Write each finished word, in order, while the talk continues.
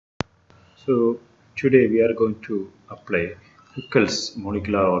So today we are going to apply Huckel's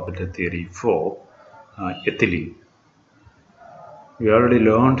molecular orbital theory for ethylene. We already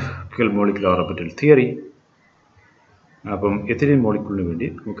learned Huckel molecular orbital theory. അപ്പം ethylene molecule വേണ്ടി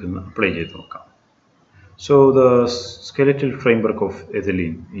നമുക്ക് apply ചെയ്ത് നോക്കാം. So the skeletal framework of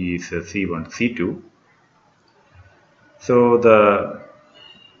ethylene is C1, C2. So the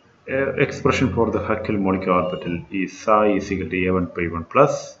expression for the Huckel molecular orbital is psi is equal to A1 P1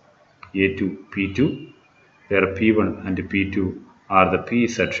 plus A2 P2, where P1 and P2 are the p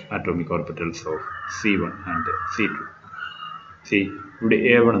set atomic orbitals of C1 and C2. See, ഇവിടെ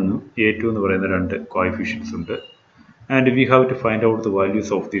A1 and A2 എന്ന് പറയുന്ന രണ്ട് coefficients ഉണ്ട്, and we have to find out the values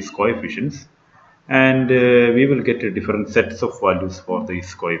of these coefficients, and we will get different sets of values for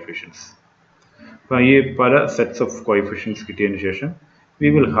these coefficients. അപ്പോൾ ഈ പല sets of coefficients കിട്ടിയതിന് ശേഷം we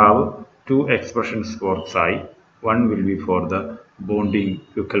will have two expressions for psi. One will be for the bonding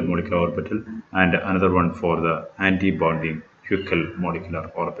Huckel molecular orbital and another one for the anti-bonding Huckel molecular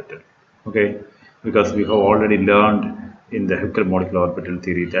orbital. Okay, because we have already learned in the Huckel molecular orbital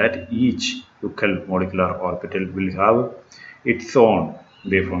theory that each Huckel molecular orbital will have its own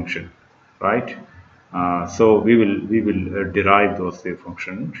wave function, right? So we will derive those wave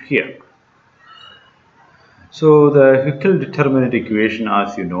functions here. So the Huckel determinant equation,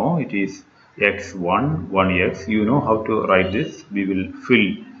 as you know, it is x1 1x. You know how to write this. We will fill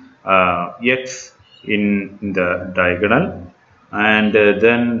x in the diagonal, and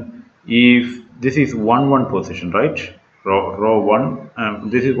then if this is 1 1 position, right, row 1,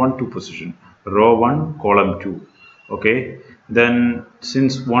 this is 1 2 position, row 1 column 2. Okay, then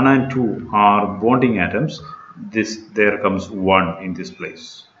since 1 and 2 are bonding atoms, there comes 1 in this place,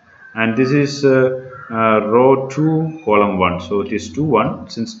 and this is row 2 column 1, so it is 2 1.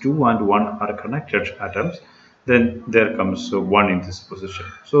 Since 2 and 1 are connected atoms, then there comes 1 in this position.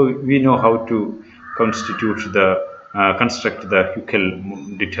 So we know how to construct the Huckel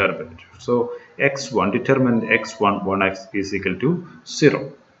determinant. So x1, determine x1 1x is equal to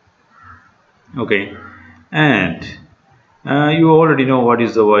 0. Okay, and you already know what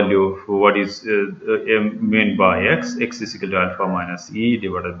is the value of what is meant by x. X is equal to alpha minus e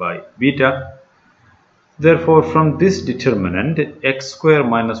divided by beta. Therefore, from this determinant, x square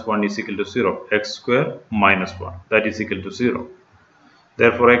minus 1 is equal to 0. X square minus 1, that is equal to 0.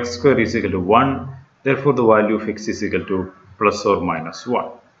 Therefore, x square is equal to 1. Therefore, the value of x is equal to plus or minus 1.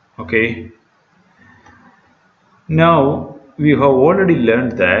 Okay. Now, we have already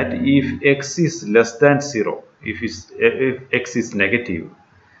learned that if x is less than 0, if x is negative,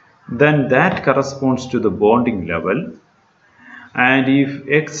 then that corresponds to the bonding level. And if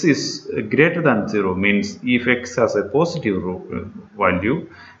x is greater than 0, means if x has a positive value,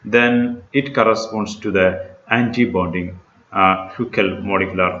 then it corresponds to the anti-bonding Huckel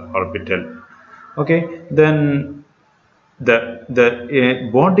molecular orbital. Okay, then the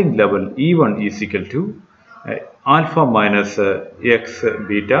bonding level E1 is equal to alpha minus x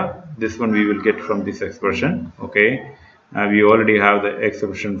beta. This one we will get from this expression. Okay, we already have the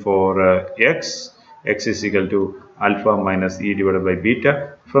expression for x. X is equal to alpha minus e divided by beta.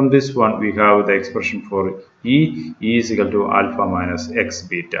 From this one we have the expression for e is equal to alpha minus x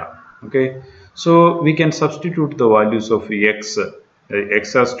beta. Okay, so we can substitute the values of x.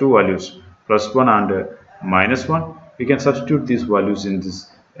 X has two values, plus 1 and minus 1. We can substitute these values in this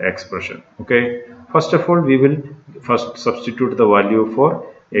expression. Okay, first of all we will first substitute the value for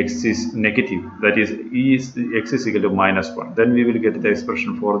x is negative, that is x is equal to minus 1. Then we will get the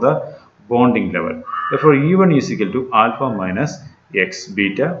expression for the bonding level. Therefore, E1 is equal to alpha minus x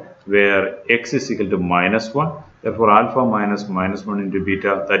beta, where x is equal to minus 1. Therefore, alpha minus minus 1 into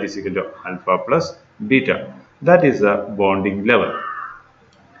beta, that is equal to alpha plus beta. That is the bonding level.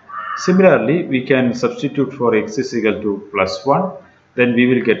 Similarly, we can substitute for x is equal to plus 1. Then we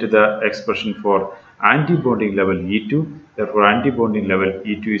will get the expression for anti-bonding level E2. Therefore, anti-bonding level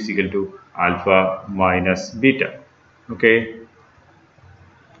E2 is equal to alpha minus beta. Okay.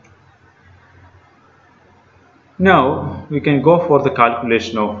 Now we can go for the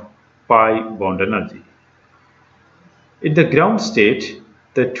calculation of pi bond energy. In the ground state,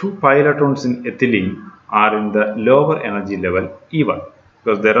 the two pi electrons in ethylene are in the lower energy level E1,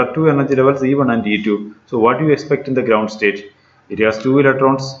 because there are two energy levels E1 and E2. So what do you expect in the ground state? It has two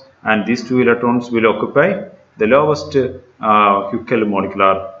electrons, and these two electrons will occupy the lowest Huckel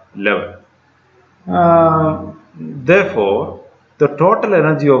molecular level. Therefore, the total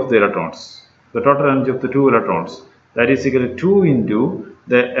energy of the electrons, the total energy of the two electrons, that is equal to 2 into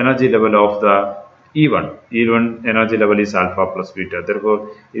the energy level of the E1. E1 energy level is alpha plus beta.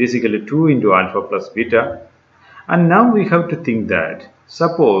 Therefore, it is equal to 2 into alpha plus beta. And now we have to think that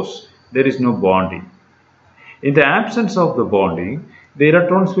suppose there is no bonding. In the absence of the bonding, the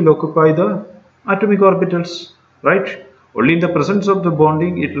electrons will occupy the atomic orbitals, right? Only in the presence of the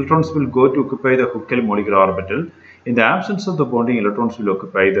bonding, electrons will go to occupy the Hückel molecular orbital. In the absence of the bonding, electrons will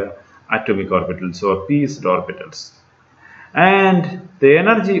occupy the atomic orbitals or p-z orbitals. And the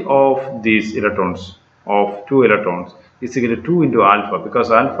energy of these electrons, of two electrons, is equal to 2 into alpha,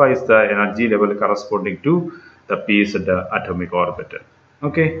 because alpha is the energy level corresponding to the p-z atomic orbital.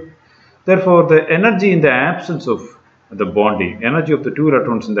 Okay. Therefore, the energy in the absence of the bonding, energy of the two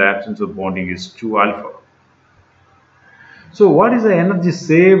electrons in the absence of bonding is 2 alpha. So, what is the energy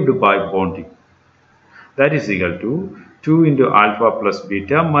saved by bonding? That is equal to 2 into alpha plus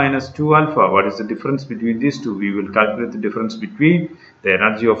beta minus 2 alpha. What is the difference between these two? We will calculate the difference between the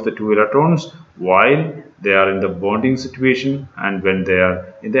energy of the two electrons while they are in the bonding situation and when they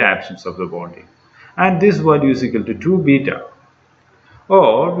are in the absence of the bonding. And this value is equal to 2 beta.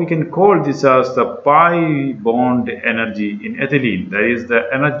 Or we can call this as the pi bond energy in ethylene. That is the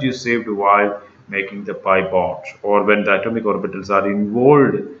energy saved while making the pi bond, or when the atomic orbitals are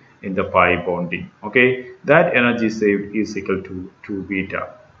involved in the pi bonding. Okay, that energy saved is equal to 2 beta.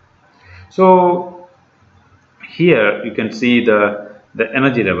 So here you can see the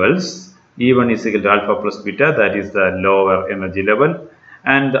energy levels. E1 is equal to alpha plus beta, that is the lower energy level,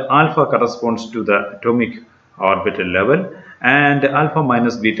 and the alpha corresponds to the atomic orbital level, and alpha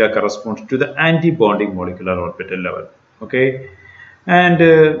minus beta corresponds to the anti-bonding molecular orbital level. Okay, and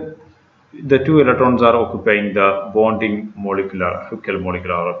the two electrons are occupying the bonding molecular Hückel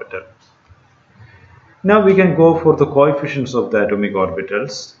molecular orbital. Now we can go for the coefficients of the atomic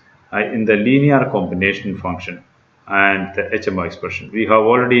orbitals in the linear combination function and the HMO expression. We have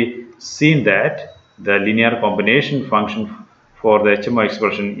already seen that the linear combination function for the HMO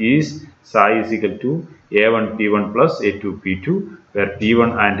expression is psi is equal to A1 P1 plus A2 P2, where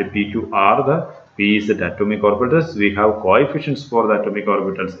P1 and P2 are the p-z atomic orbitals. We have coefficients for the atomic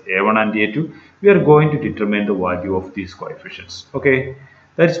orbitals A1 and A2. We are going to determine the value of these coefficients. Okay,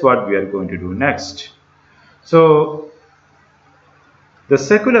 that's what we are going to do next. So the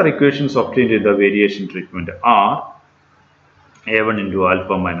secular equations obtained in the variation treatment are A1 into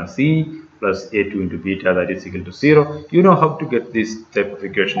alpha minus E plus A2 into beta, that is equal to 0. You know how to get this type of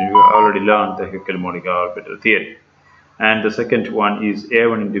equation. You have already learned the Hückel molecular orbital theory. And the second one is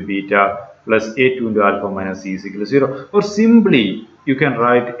A1 into beta plus A2 into alpha minus E is equal to 0. Or simply you can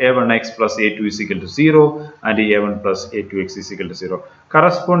write A1x plus A2 is equal to 0 and A1 plus A2x is equal to 0.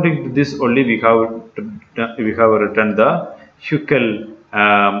 Corresponding to this only we have written the Hückel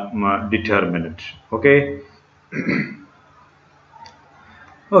determinant. Okay.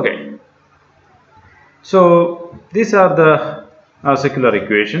 Okay. So these are the secular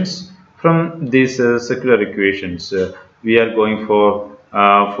equations. From these secular equations, we are going for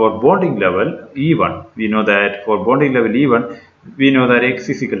bonding level E1. We know that for bonding level E1, we know that x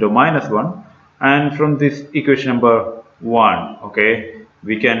is equal to minus 1, and from this equation number 1, okay,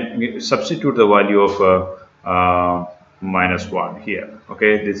 we can substitute the value of minus 1 here.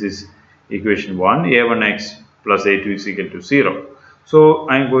 Okay, this is equation 1. A1x plus A2 is equal to 0. So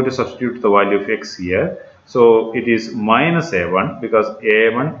I am going to substitute the value of x here. So it is minus A1, because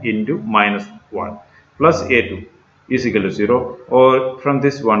A1 into minus 1 plus A2 is equal to 0, or from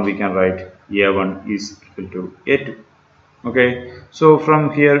this one we can write A1 is equal to A2. Okay, so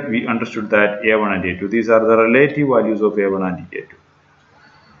from here we understood that A1 and A2, these are the relative values of A1 and A2.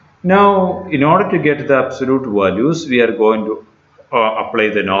 Now in order to get the absolute values, we are going to apply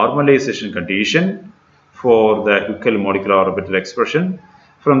the normalization condition for the Hückel molecular orbital expression.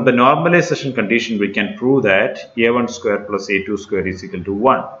 From the normalization condition, we can prove that A1 square plus A2 square is equal to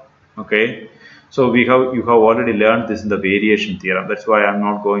 1. Okay, so you have already learned this in the variation theorem. That's why I'm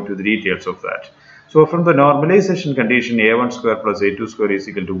not going to the details of that. So from the normalization condition, A1 square plus A2 square is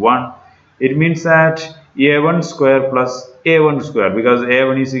equal to 1. It means that A1 square plus A1 square, because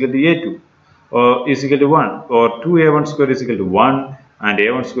A1 is equal to A2, or is equal to 1, or 2A1 square is equal to 1, and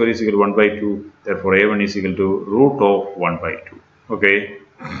A1 square is equal to 1 by 2. Therefore, A1 is equal to root of 1 by 2. Okay,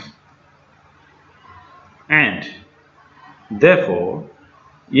 and therefore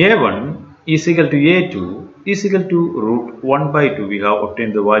A1 is equal to A2 is equal to root 1 by 2. We have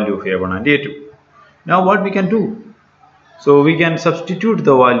obtained the value of A1 and A2. Now what we can do? So we can substitute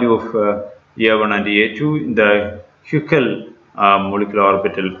the value of A1 and A2 in the Hückel molecular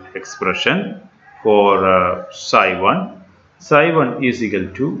orbital expression for psi 1. Psi 1 is equal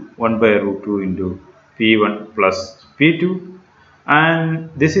to 1 by root 2 into P1 plus P2, and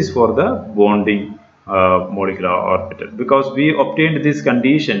this is for the bonding molecular orbital, because we obtained this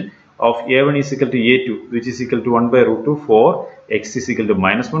condition of A1 is equal to A2, which is equal to 1 by root 2 for X is equal to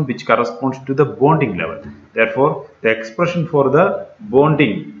 -1, which corresponds to the bonding level. Therefore, the expression for the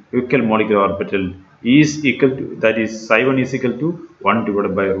bonding equimolecular orbital is equal to, that is psi 1 is equal to 1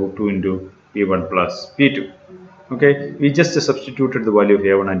 divided by root 2 into P1 plus P2. Okay, we just substituted the value of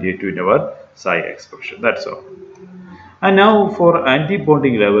A1 and A2 in our psi expression. That's all. And now for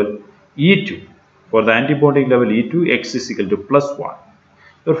anti-bonding level E2, for the anti-bonding level E2, X is equal to +1.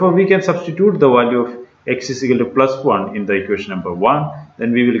 Therefore, we can substitute the value of X is equal to +1 in the equation number 1.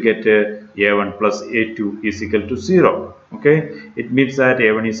 Then we will get A1 plus A2 is equal to 0. Okay, it means that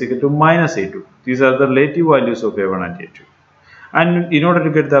A1 is equal to -A2. These are the relative values of A1 and A2. And in order to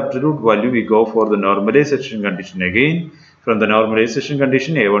get the absolute value, we go for the normalization condition again. From the normalization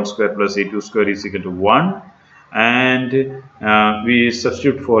condition, A1 square plus A2 square is equal to 1. And we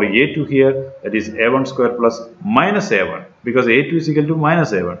substitute for A2 here, that is A1 square plus -A1, because A2 is equal to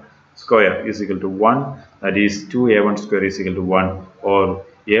 -A1 square is equal to 1, that is 2A1 square is equal to 1, or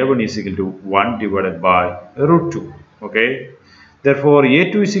A1 is equal to 1 divided by root 2. Okay, therefore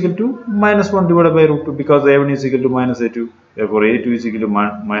A2 is equal to -1 divided by root 2, because A1 is equal to -A2, therefore A2 is equal to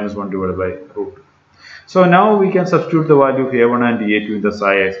 -1 divided by root 2. So now we can substitute the value of A1 and A2 in the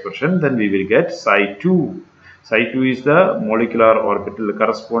psi expression, then we will get psi 2. Psi 2 is the molecular orbital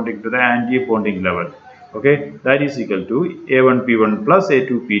corresponding to the anti-bonding level. Okay, that is equal to A1 P1 plus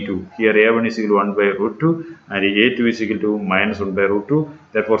A2 P2. Here A1 is equal to 1 by root 2 and A2 is equal to -1 by root 2.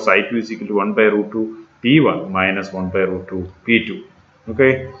 Therefore, psi 2 is equal to 1 by root 2 P1 minus 1 by root 2 P2.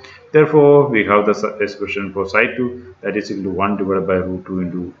 Okay, therefore, we have the expression for psi 2, that is equal to 1 divided by root 2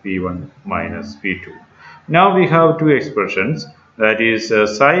 into P1 minus P2. Now we have two expressions, that is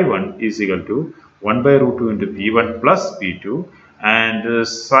psi 1 is equal to 1 by root 2 into P1 plus P2, and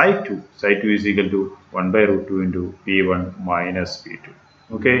psi 2 is equal to 1 by root 2 into P1 minus P2.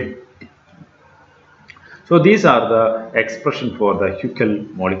 Okay. So these are the expression for the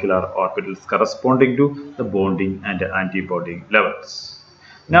equimolecular orbitals corresponding to the bonding and anti-bonding levels.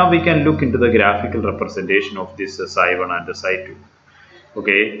 Now we can look into the graphical representation of this psi 1 and psi 2.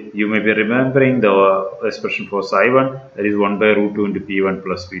 Okay, you may be remembering the expression for psi 1, that is 1 by root 2 into P1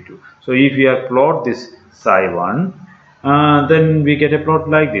 plus P2. So if we are plot this psi 1, then we get a plot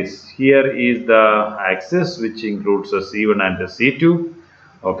like this. Here is the axis which includes C1 and C2.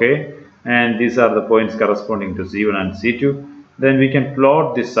 Okay, and these are the points corresponding to C1 and C2. Then we can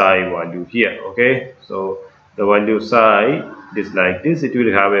plot the psi value here. Okay, so the value psi is like this. It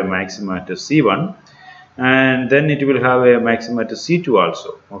will have a maximum at C1. And then it will have a maximum at C2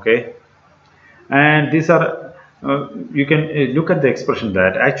 also. Okay, and these are you can look at the expression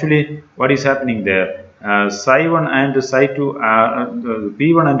that actually what is happening there, psi 1 and psi 2 are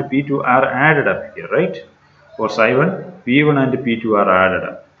P1 and P2 are added up here, right? For psi 1, P1 and P2 are added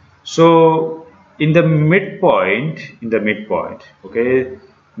up. So in the midpoint, okay,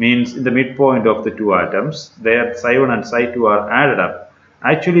 means in the midpoint of the two atoms, there psi 1 and psi 2 are added up.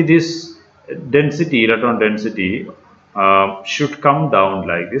 Actually, this density, electron density, should come down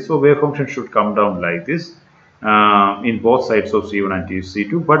like this. So wave function should come down like this in both sides of C1 and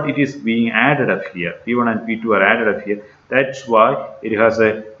C2, but it is being added up here. P1 and P2 are added up here. That's why it has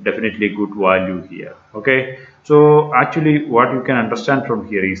a definitely good value here. Okay, so actually what you can understand from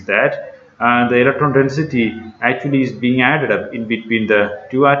here is that the electron density actually is being added up in between the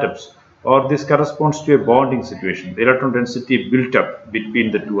two atoms, or this corresponds to a bonding situation. The electron density built up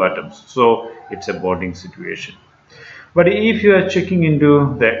between the two atoms, so it's a bonding situation. But if you are checking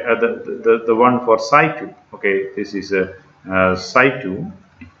into the one for psi 2, okay, this is a psi 2,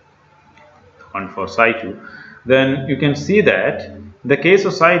 one for psi 2, then you can see that in the case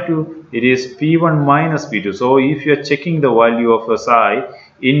of psi 2, it is P1 minus P2. So if you are checking the value of a psi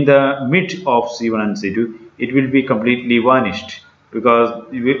in the mid of C1 and C2, it will be completely vanished, because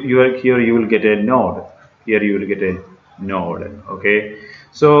here you will get a node, here you will get a node. Okay,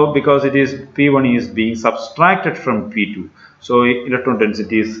 so because it is P1 is being subtracted from P2, so electron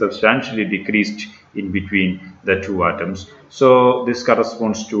density is substantially decreased in between the two atoms. So this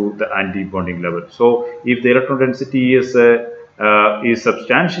corresponds to the anti-bonding level. So if the electron density is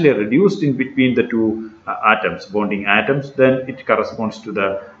substantially reduced in between the two atoms, bonding atoms, then it corresponds to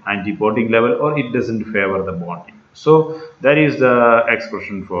the anti-bonding level, or it doesn't favor the bonding. So that is the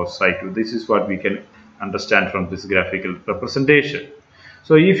expression for psi 2. This is what we can understand from this graphical representation.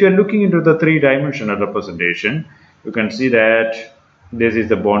 So if you are looking into the three-dimensional representation, you can see that this is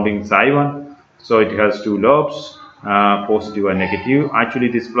the bonding psi 1. So it has two lobes, positive and negative. Actually,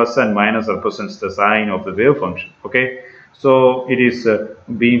 this plus and minus represents the sign of the wave function. Okay, so it is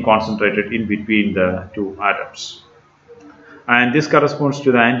being concentrated in between the two atoms. and this corresponds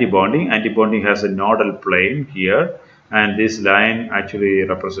to the anti-bonding. Anti-bonding has a nodal plane here, and this line actually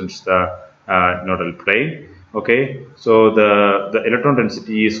represents the nodal plane. Okay, so the electron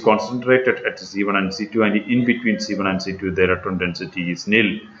density is concentrated at C1 and C2, and in between C1 and C2 the electron density is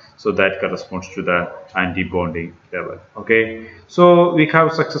nil, so that corresponds to the anti-bonding level. Okay, so we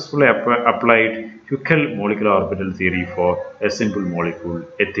have successfully applied Huckel molecular orbital theory for a simple molecule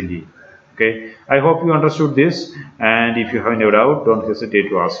ethylene. Okay, I hope you understood this, and if you have any doubt, don't hesitate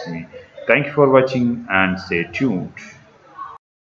to ask me. Thank you for watching and stay tuned.